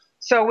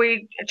 So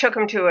we took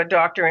him to a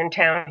doctor in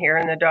town here,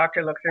 and the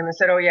doctor looked at him and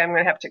said, oh, yeah, I'm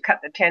going to have to cut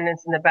the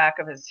tendons in the back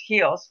of his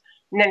heels,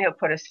 and then he'll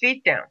put his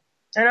feet down.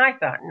 And I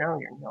thought, no,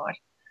 you're not.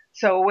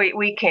 So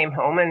we came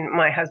home, and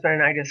my husband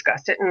and I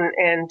discussed it,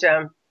 and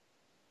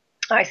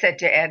I said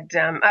to Ed,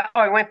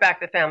 I went back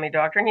to the family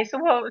doctor, and he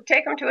said, well,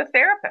 take him to a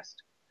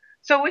therapist.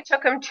 So we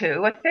took him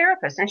to a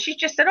therapist, and she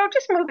just said, oh,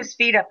 just move his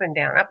feet up and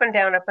down, up and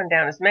down, up and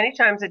down, as many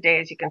times a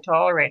day as you can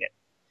tolerate it.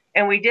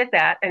 And we did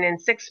that, and in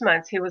 6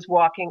 months, he was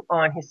walking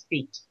on his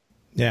feet.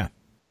 Yeah.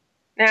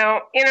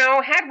 Now,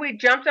 had we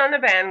jumped on the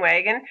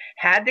bandwagon,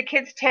 had the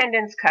kid's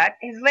tendons cut,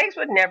 his legs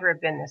would never have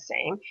been the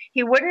same.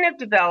 He wouldn't have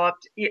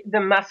developed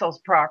the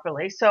muscles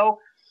properly. So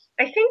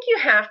I think you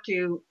have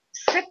to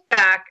sit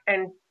back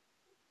and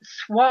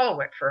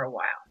swallow it for a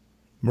while.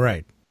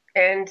 Right.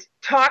 And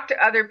talk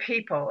to other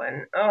people,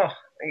 and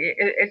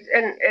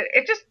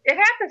it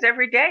happens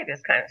every day,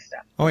 this kind of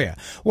stuff. Oh yeah.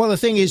 Well, the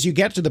thing is, you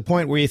get to the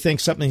point where you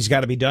think something's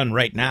got to be done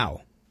right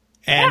now,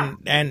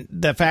 and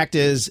the fact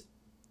is,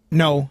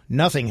 no,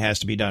 nothing has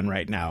to be done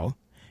right now.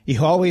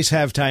 You always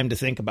have time to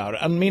think about it.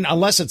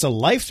 Unless it's a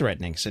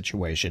life-threatening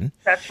situation.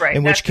 That's right.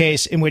 In which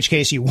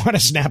case you want to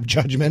snap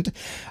judgment.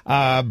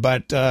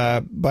 But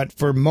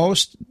for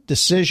most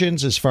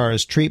decisions, as far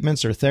as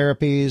treatments or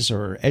therapies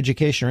or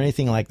education or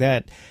anything like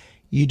that,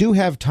 you do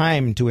have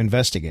time to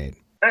investigate.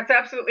 That's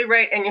absolutely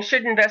right. And you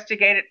should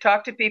investigate it.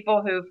 Talk to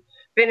people who've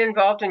been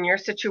involved in your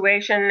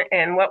situation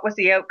and what was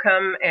the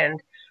outcome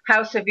and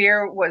how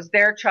severe was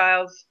their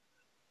child's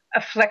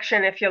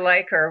affliction, if you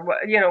like, or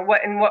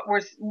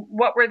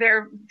what were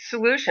their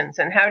solutions,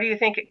 and how do you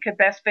think it could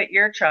best fit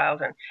your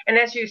child? And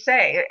as you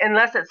say,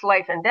 unless it's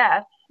life and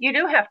death, you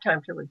do have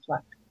time to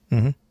reflect.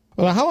 Mm-hmm.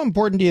 Well, how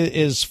important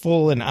is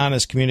full and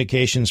honest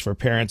communications for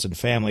parents and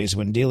families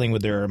when dealing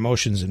with their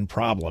emotions and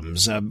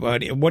problems?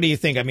 What do you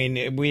think?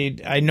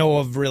 I know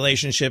of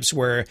relationships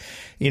where,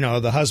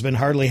 the husband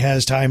hardly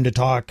has time to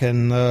talk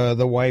and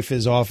the wife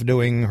is off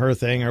doing her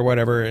thing or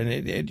whatever.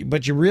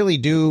 But you really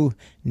do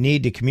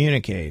need to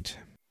communicate.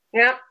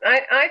 Yeah,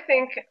 I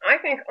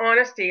think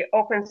honesty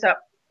opens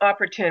up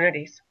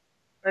opportunities.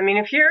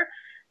 If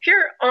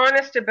you're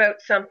honest about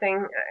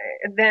something,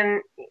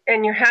 then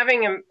and you're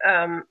having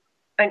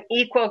a an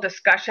equal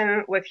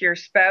discussion with your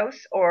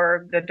spouse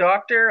or the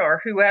doctor or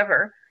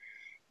whoever,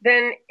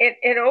 then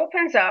it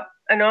opens up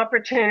an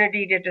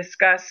opportunity to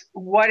discuss,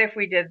 what if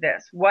we did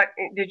this? What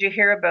did you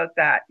hear about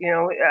that?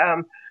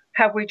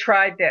 Have we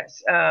tried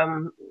this?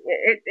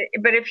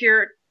 But if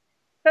you're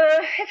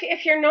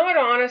not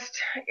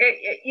honest,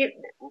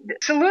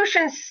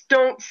 solutions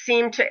don't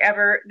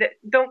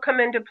come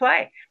into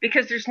play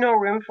because there's no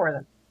room for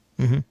them.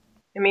 Mm-hmm.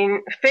 I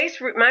mean,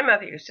 my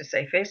mother used to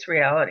say, face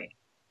reality.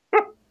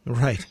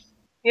 Right.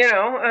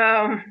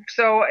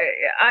 So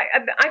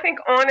I think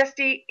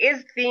honesty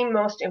is the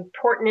most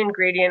important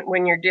ingredient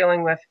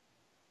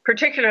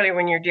particularly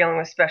when you're dealing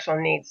with special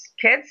needs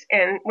kids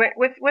and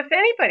with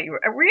anybody.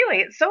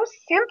 Really, it's so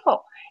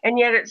simple and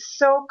yet it's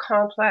so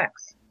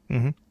complex.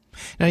 Mm-hmm.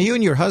 Now, you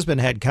and your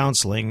husband had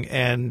counseling,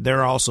 and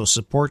there are also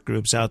support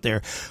groups out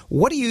there.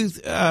 What do you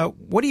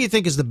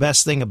think is the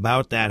best thing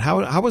about that?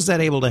 How was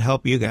that able to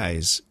help you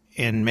guys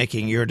in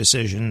making your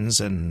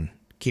decisions and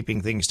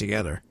keeping things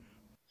together?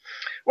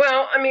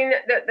 Well, I mean,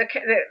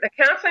 the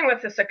counseling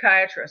with the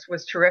psychiatrist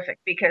was terrific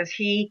because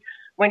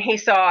when he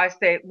saw us,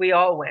 we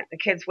all went. The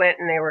kids went,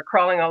 and they were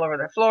crawling all over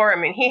the floor. I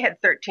mean, he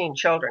had 13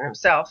 children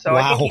himself, so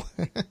wow.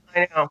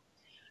 I know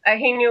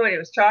he knew what he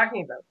was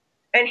talking about.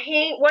 And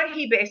what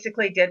he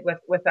basically did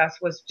with us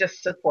was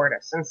just support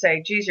us and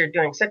say, geez, you're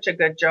doing such a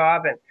good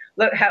job. And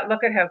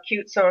look at how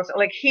cute so-and-so,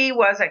 like he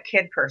was a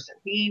kid person.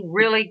 He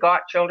really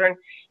got children.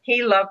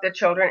 He loved the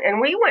children.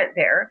 And we went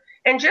there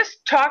and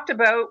just talked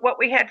about what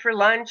we had for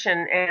lunch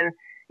and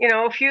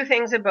a few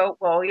things about,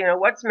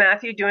 what's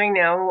Matthew doing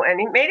now? And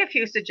he made a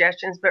few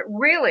suggestions, but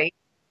really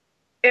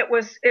it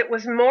was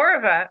more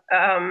of a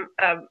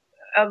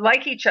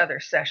like each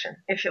other session,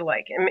 if you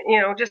like. And,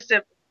 just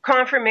a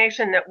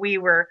confirmation that we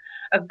were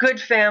a good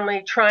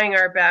family trying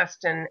our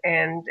best, and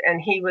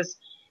he was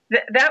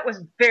that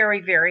was very,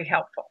 very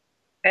helpful,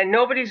 and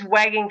nobody's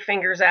wagging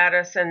fingers at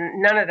us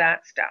and none of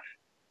that stuff.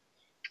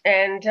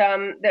 And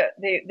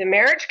the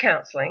marriage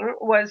counseling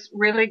was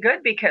really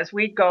good because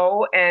we'd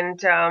go and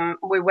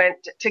we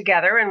went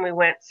together and we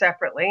went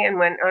separately, and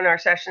went on our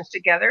sessions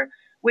together.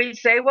 We'd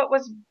say what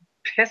was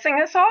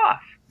pissing us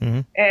off.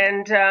 Mm-hmm.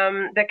 And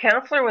the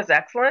counselor was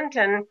excellent,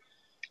 and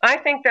I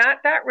think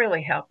that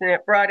really helped, and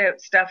it brought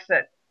out stuff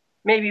that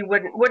maybe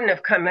wouldn't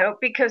have come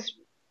out, because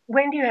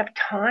when do you have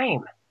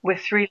time with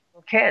 3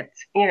 little kids,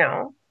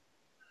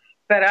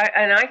 But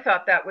I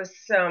thought that was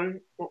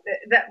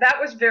that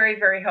was very,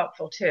 very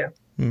helpful too.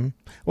 Mm-hmm.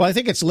 Well, I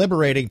think it's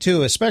liberating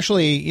too,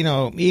 especially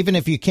even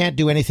if you can't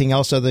do anything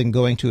else other than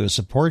going to a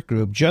support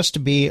group, just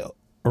to be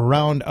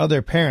around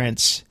other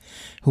parents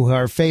who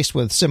are faced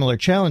with similar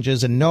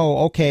challenges and know,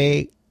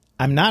 okay,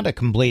 I'm not a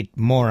complete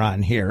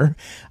moron here.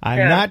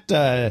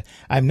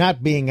 I'm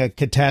not being a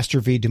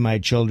catastrophe to my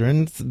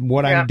children.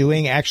 What I'm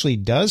doing actually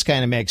does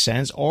kind of make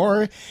sense.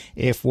 Or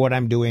if what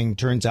I'm doing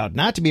turns out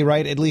not to be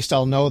right, at least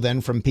I'll know then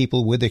from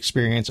people with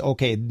experience,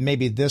 okay,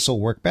 maybe this will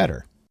work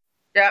better.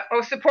 Yeah.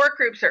 Oh, support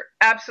groups are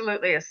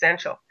absolutely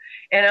essential.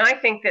 And I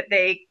think that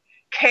they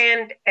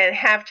can and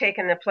have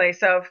taken the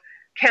place of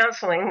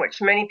counseling,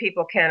 which many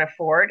people can't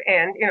afford.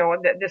 And,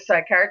 the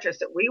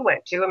psychiatrist that we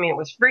went to, I mean, it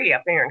was free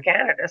up here in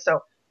Canada.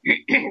 So,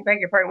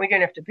 beg your pardon, we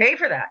didn't have to pay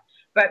for that.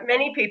 But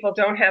many people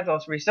don't have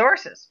those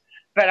resources.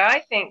 But I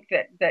think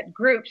that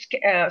groups,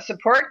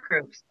 support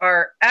groups,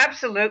 are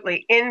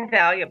absolutely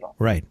invaluable.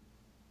 Right.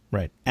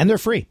 And they're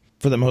free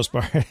for the most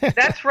part.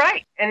 That's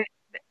right. And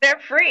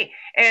they're free.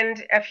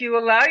 And if you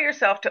allow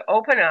yourself to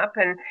open up,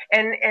 and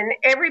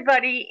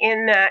everybody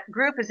in that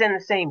group is in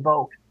the same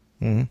boat.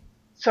 Mm-hmm.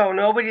 So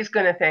nobody's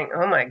going to think,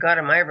 oh my God,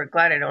 am I ever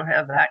glad I don't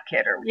have that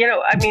kid? Or,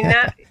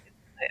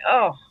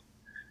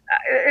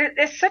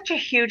 it's such a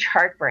huge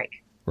heartbreak.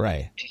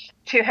 Right.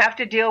 To have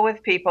to deal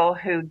with people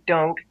who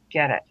don't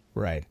get it.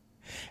 Right.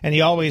 And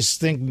you always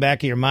think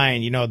back of your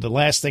mind, the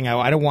last thing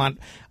I don't want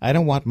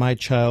my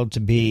child to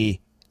be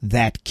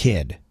that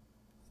kid,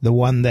 the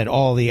one that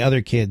all the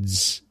other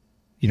kids,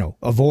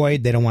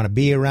 avoid. They don't want to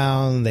be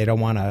around. They don't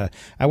want to.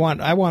 I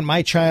want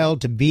my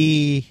child to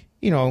be,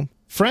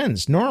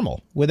 friends,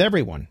 normal with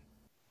everyone.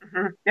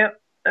 Mm-hmm.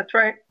 Yep, that's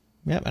right.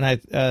 Yep,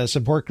 and a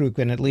support group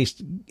can at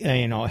least,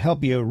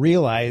 help you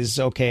realize,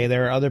 okay,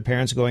 there are other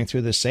parents going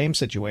through the same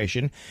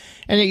situation.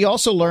 And you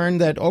also learn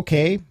that,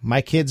 okay,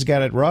 my kids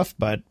got it rough,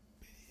 but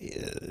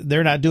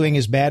they're not doing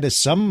as bad as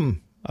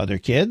some other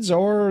kids,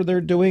 or they're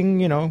doing,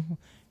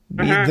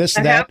 this,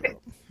 and that.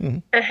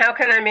 And how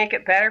can I make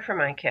it better for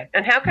my kid?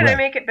 And how can I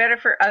make it better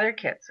for other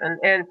kids?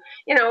 And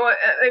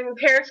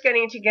parents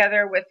getting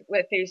together with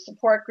these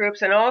support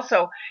groups, and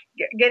also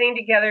getting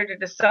together to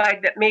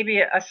decide that maybe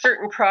a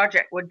certain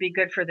project would be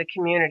good for the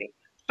community.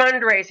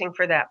 Fundraising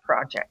for that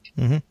project,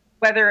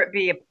 whether it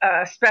be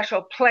a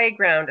special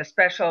playground, a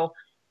special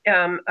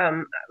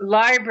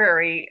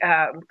library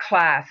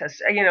class,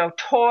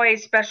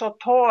 toys, special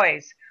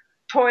toys,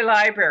 toy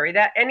library,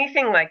 that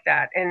anything like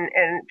that, and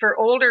for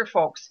older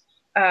folks.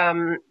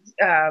 Outings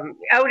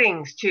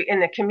in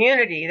the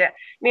community.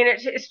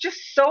 It's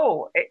just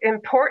so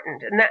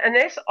important, and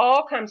this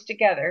all comes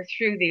together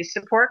through these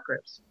support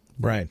groups.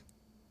 Right.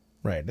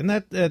 Right. And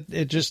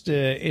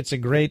it's a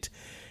great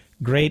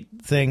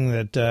thing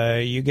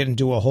that you get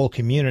into a whole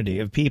community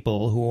of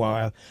people who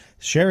are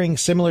sharing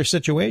similar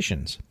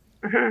situations.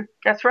 Mm-hmm.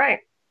 That's right.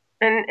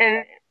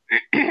 And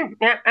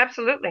yeah,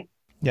 absolutely.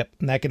 Yep.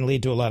 And that can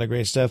lead to a lot of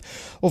great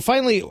stuff. Well,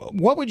 finally,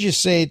 what would you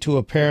say to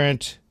a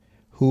parent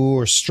who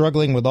are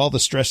struggling with all the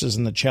stresses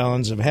and the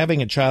challenge of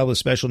having a child with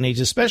special needs,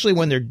 especially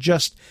when they're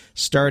just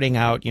starting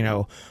out?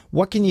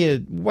 What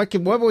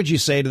would you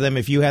say to them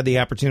if you had the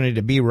opportunity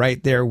to be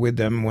right there with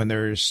them when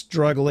they're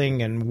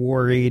struggling and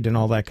worried and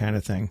all that kind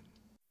of thing?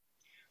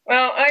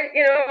 Well,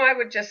 I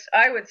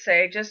would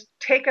say just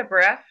take a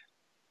breath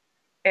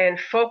and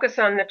focus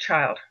on the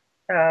child.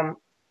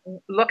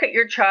 Look at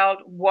your child,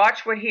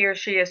 watch what he or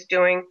she is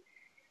doing,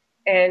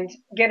 and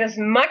get as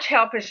much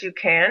help as you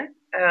can.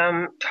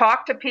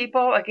 Talk to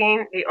people,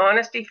 again, the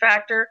honesty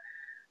factor.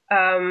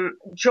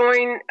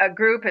 Join a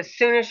group as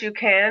soon as you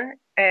can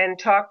and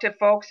talk to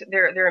folks.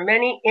 There are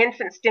many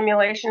infant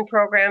stimulation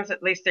programs,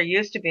 at least there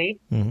used to be.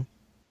 Mm-hmm.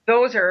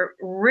 Those are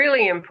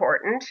really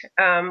important.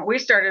 We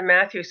started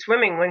Matthew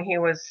swimming when he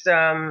was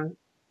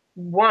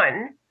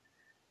 1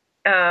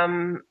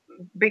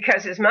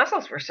 because his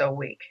muscles were so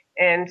weak.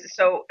 And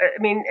so,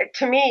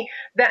 to me,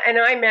 and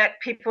I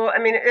met people,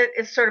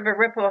 it's sort of a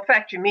ripple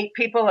effect. You meet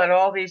people at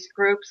all these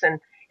groups and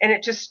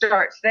it just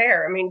starts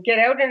there. Get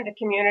out in the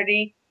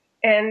community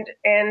and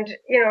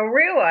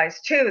realize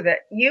too that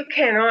you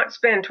cannot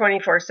spend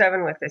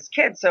 24/7 with this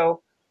kid.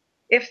 So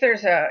if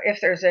there's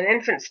an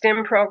infant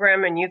stim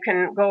program and you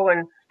can go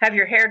and have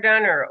your hair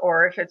done,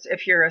 or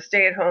if you're a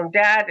stay-at-home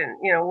dad and,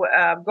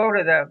 go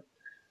to the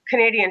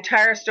Canadian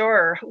Tire store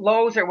or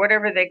Lowe's or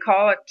whatever they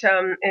call it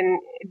down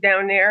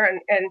there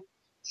and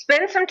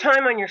spend some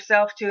time on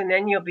yourself too, and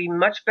then you'll be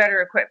much better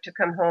equipped to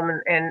come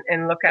home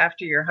and look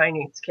after your high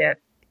needs kid.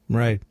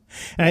 Right.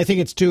 And I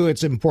think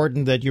it's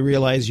important that you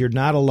realize you're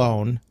not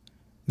alone.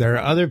 There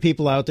are other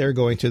people out there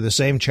going through the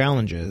same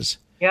challenges.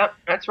 Yep,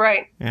 that's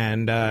right.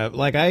 And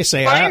like I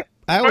say, I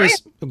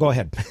always go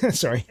ahead.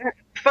 Sorry.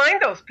 Find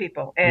those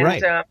people. And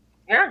right.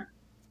 Yeah.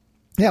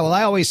 Yeah, well,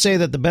 I always say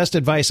that the best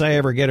advice I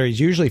ever get is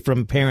usually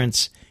from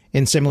parents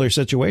in similar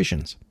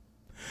situations,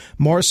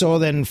 more so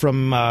than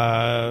from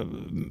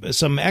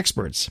some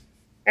experts.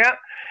 Yeah,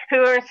 who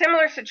are in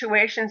similar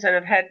situations and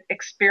have had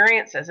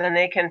experiences, and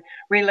they can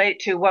relate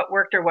to what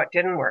worked or what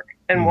didn't work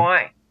and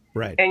why.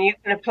 Right. And you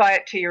can apply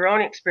it to your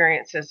own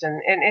experiences, and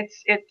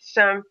it's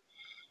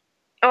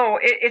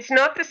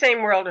not the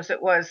same world as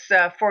it was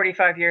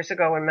 45 years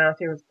ago when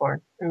Matthew was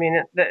born.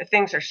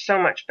 Things are so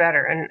much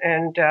better,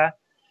 and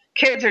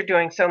kids are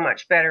doing so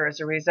much better as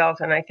a result.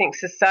 And I think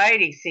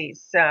society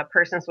sees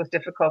persons with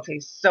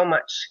difficulties so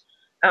much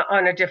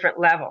on a different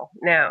level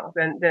now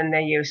than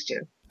they used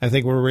to. I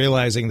think we're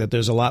realizing that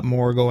there's a lot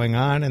more going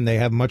on and they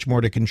have much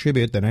more to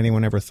contribute than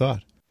anyone ever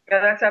thought.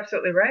 Yeah, that's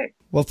absolutely right.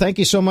 Well, thank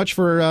you so much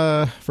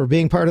for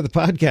being part of the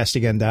podcast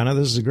again, Donna.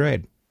 This is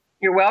great.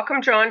 You're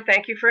welcome, John.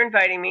 Thank you for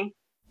inviting me.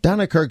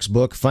 Donna Kirk's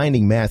book,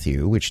 Finding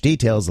Matthew, which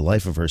details the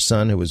life of her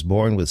son who was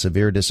born with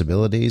severe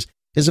disabilities,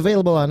 is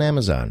available on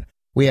Amazon.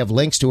 We have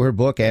links to her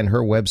book and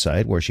her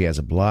website, where she has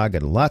a blog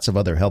and lots of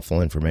other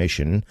helpful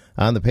information,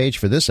 on the page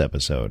for this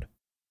episode.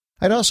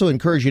 I'd also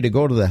encourage you to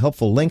go to the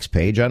helpful links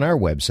page on our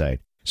website,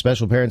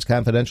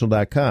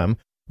 specialparentsconfidential.com,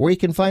 where you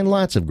can find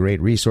lots of great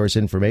resource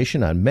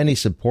information on many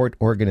support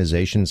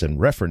organizations and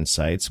reference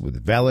sites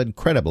with valid,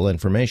 credible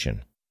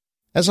information.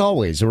 As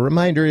always, a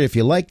reminder, if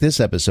you like this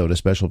episode of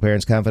Special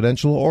Parents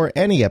Confidential or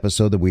any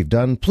episode that we've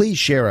done, please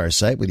share our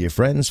site with your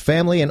friends,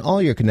 family, and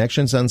all your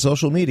connections on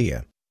social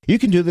media. You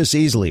can do this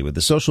easily with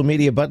the social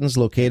media buttons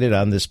located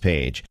on this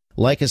page.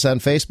 Like us on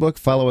Facebook,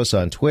 follow us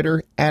on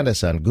Twitter, add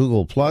us on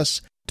Google+, Tumblr,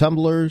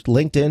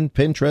 LinkedIn,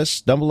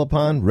 Pinterest,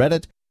 StumbleUpon,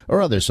 Reddit,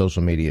 or other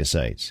social media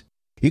sites.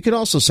 You can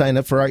also sign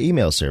up for our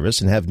email service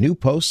and have new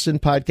posts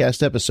and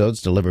podcast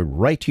episodes delivered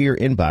right to your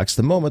inbox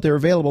the moment they're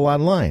available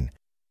online.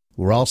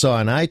 We're also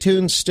on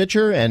iTunes,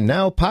 Stitcher, and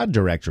now Pod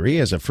Directory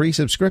as a free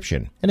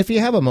subscription. And if you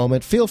have a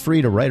moment, feel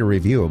free to write a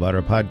review about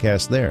our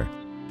podcast there.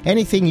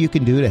 Anything you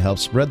can do to help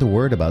spread the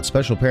word about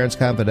Special Parents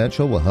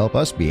Confidential will help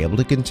us be able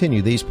to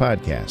continue these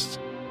podcasts.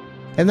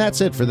 And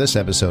that's it for this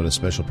episode of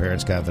Special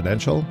Parents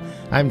Confidential.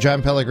 I'm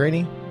John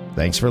Pellegrini.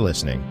 Thanks for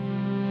listening.